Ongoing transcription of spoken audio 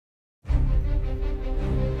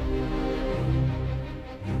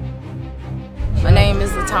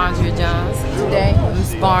Tatandria Jones. Today, I'm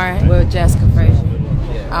sparring with Jessica Frazier.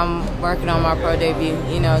 I'm working on my pro debut,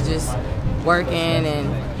 you know, just working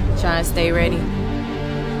and trying to stay ready.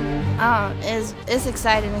 It's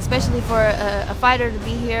exciting, especially for a fighter to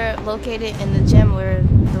be here, located in the gym where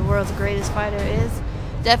the world's greatest fighter is.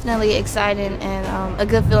 Definitely exciting and a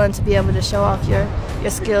good feeling to be able to show off your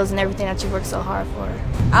skills and everything that you work so hard for.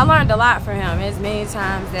 I learned a lot from him. There's many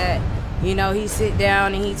times that, you know, he sit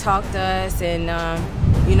down and he talked to us and,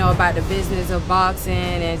 you know, about the business of boxing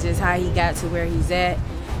and just how he got to where he's at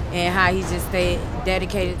and how he just stayed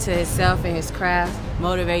dedicated to himself and his craft.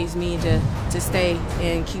 Motivates me to stay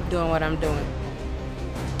and keep doing what I'm doing.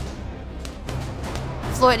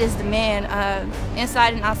 Floyd is the man,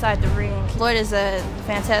 inside and outside the ring. Floyd is a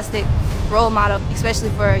fantastic role model, especially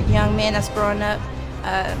for young men that's growing up.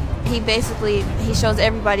 He shows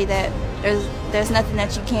everybody that there's nothing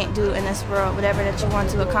that you can't do in this world. Whatever that you want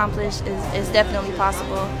to accomplish is definitely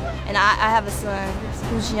possible. And I have a son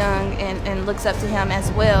who's young and looks up to him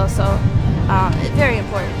as well, so it's very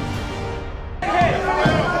important.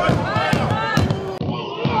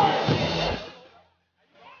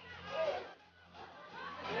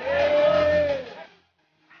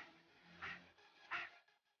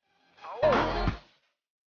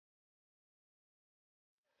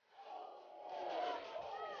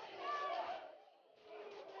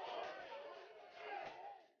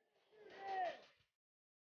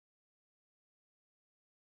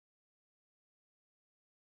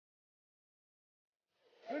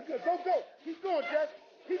 Good. Go. Keep going, Jess.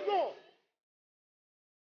 Keep going.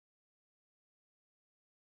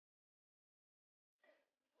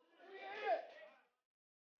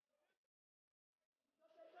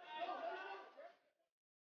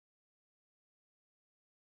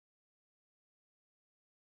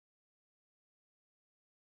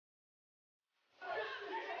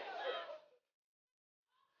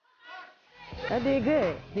 I did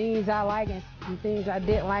good. Things I like and some things I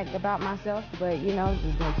didn't like about myself, but you know,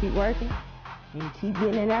 just gonna keep working and keep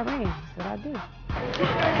getting in that ring. That's what I do.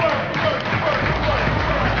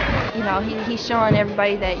 You know, he's showing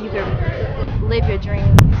everybody that you can live your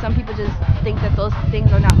dream. Some people just think that those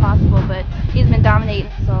things are not possible, but he's been dominating,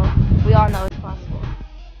 so we all know